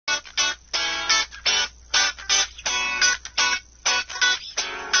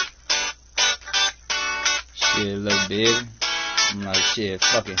shit, little baby. I'm like, shit,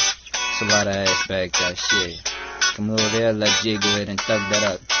 fuck it. It's a lot of ass back that shit. Come over there, let Jay go ahead and thug that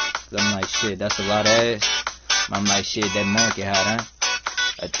up. I'm like, shit, that's a lot of ass. I'm like, shit, that monkey hot, huh?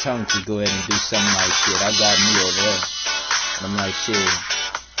 A tongue to go ahead and do something like shit. I got me over there. I'm like, shit,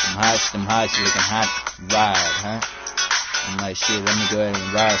 them hots looking hot, ride, huh? I'm like, shit, let me go ahead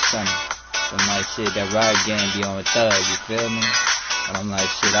and ride something. I'm like, shit, that ride game be on a thug, you feel me? And I'm like,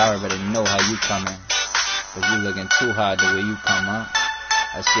 shit, I already know how you coming. Cause you looking too hard the way you come, huh?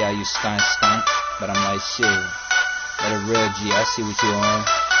 I see how you stunt, but I'm like, shit, let a real G, I see what you on.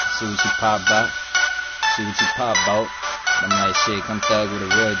 See what you pop out. See what you pop out. I'm like, shit, come thug with a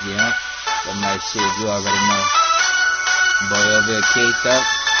real G, huh? I'm like, shit, you already know. Boy over here caked up.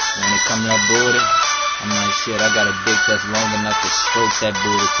 When it come to that booty, I'm like, shit, I got a dick that's long enough to stroke that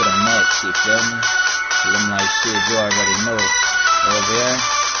booty to the max, you feel me? Cause I'm like, shit, you already know. Over here,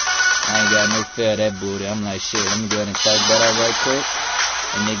 I ain't got no fear of that booty. I'm like, shit, let me go ahead and thug that out right quick.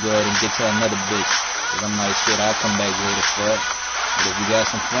 And then go ahead and get to another bitch. Cause I'm like, shit, I'll come back later for it. But if you got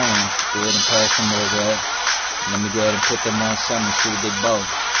some friends, go ahead and pass them over there. Let me go ahead and put them on something and see what they both.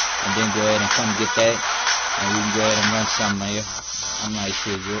 And then go ahead and come get that. And we can go ahead and run something here. I'm like,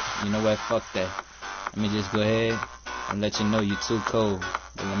 shit, you know what? Fuck that. Let me just go ahead and let you know you too cold.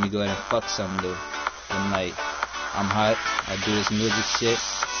 But let me go ahead and fuck something, dude. I'm like, I'm hot. I do this music shit.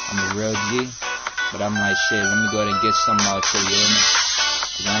 I'm a real G. But I'm like, shit, let me go ahead and get something out to you, you know?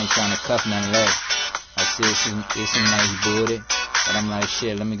 Cause I ain't trying to cuff none of that. I see it's a nice booty. But I'm like,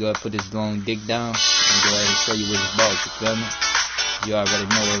 shit, let me go ahead and put this long dick down and go ahead and show you what it's about, you feel me? You already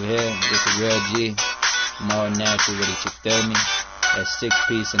know over here, it's a real G. I'm all natural with it, you feel me? That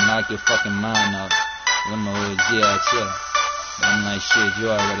 6-piece and knock your fucking mind out. I'm a old G out here. But I'm like, shit, you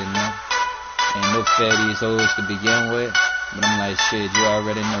already know. Ain't no fair these hoes to begin with. But I'm like, shit, you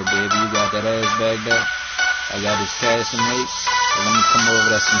already know, baby. You got that ass bagged up. I got this cash to make. So let me come over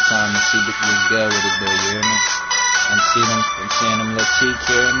there sometime and see what's good with it, though, you hear me? I'm seeing them little cheeks,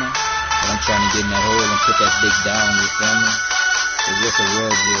 you hear me? But I'm trying to get in that hole and put that dick down, you feel me? Cause it's a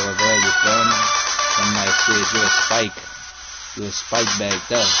real deal over there, you feel me? I'm like, shit, you a spike. You a spike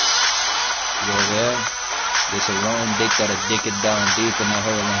bagged up. You over there? It's a long dick that'll dick it down deep in that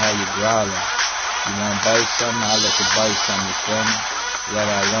hole and have you growling. You wanna bite something? I'll let you bite something, you feel me? We got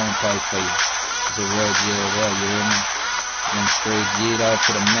our own pipe for you. It's a real deal over there, you hear me? I'm straight G'd out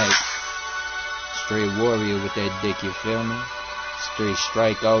to the max. Straight warrior with that dick, you feel me? Straight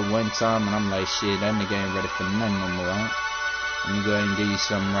strike out one time and I'm like, shit, that nigga ain't ready for nothing no more, huh? Let me go ahead and give you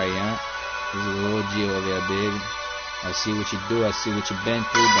something right, huh? This is a little G over there, baby. I see what you do, I see what you been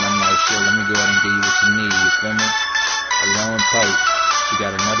through, but I'm like, shit, let me go ahead and give you what you need, you feel me? A long pipe. You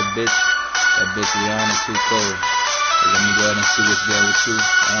got another bitch, that bitch Rihanna too cold. So let me go ahead and see what's good with you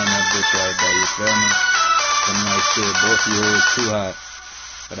and that bitch right there, you feel me? I'm like, shit, both of you hoes too hot.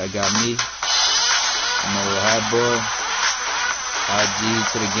 But I got me. I'm a little hot boy. Hot G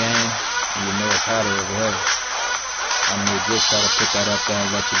to the game. And you know it's hotter over here. I know just how to put that up there and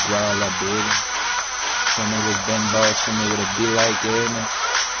let you growl up, baby. Show me what's been about, show me what it be like, you hear me?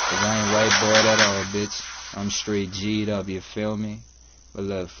 Cause I ain't white boy at all, bitch. I'm straight G'd up, you feel me? But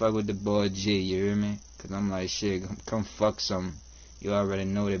look, fuck with the boy G, you hear me? Cause I'm like, shit, come fuck something. You already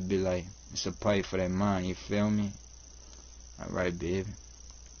know what it be like. It's a pipe for that mind, you feel me? Alright, baby.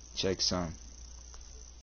 Check some.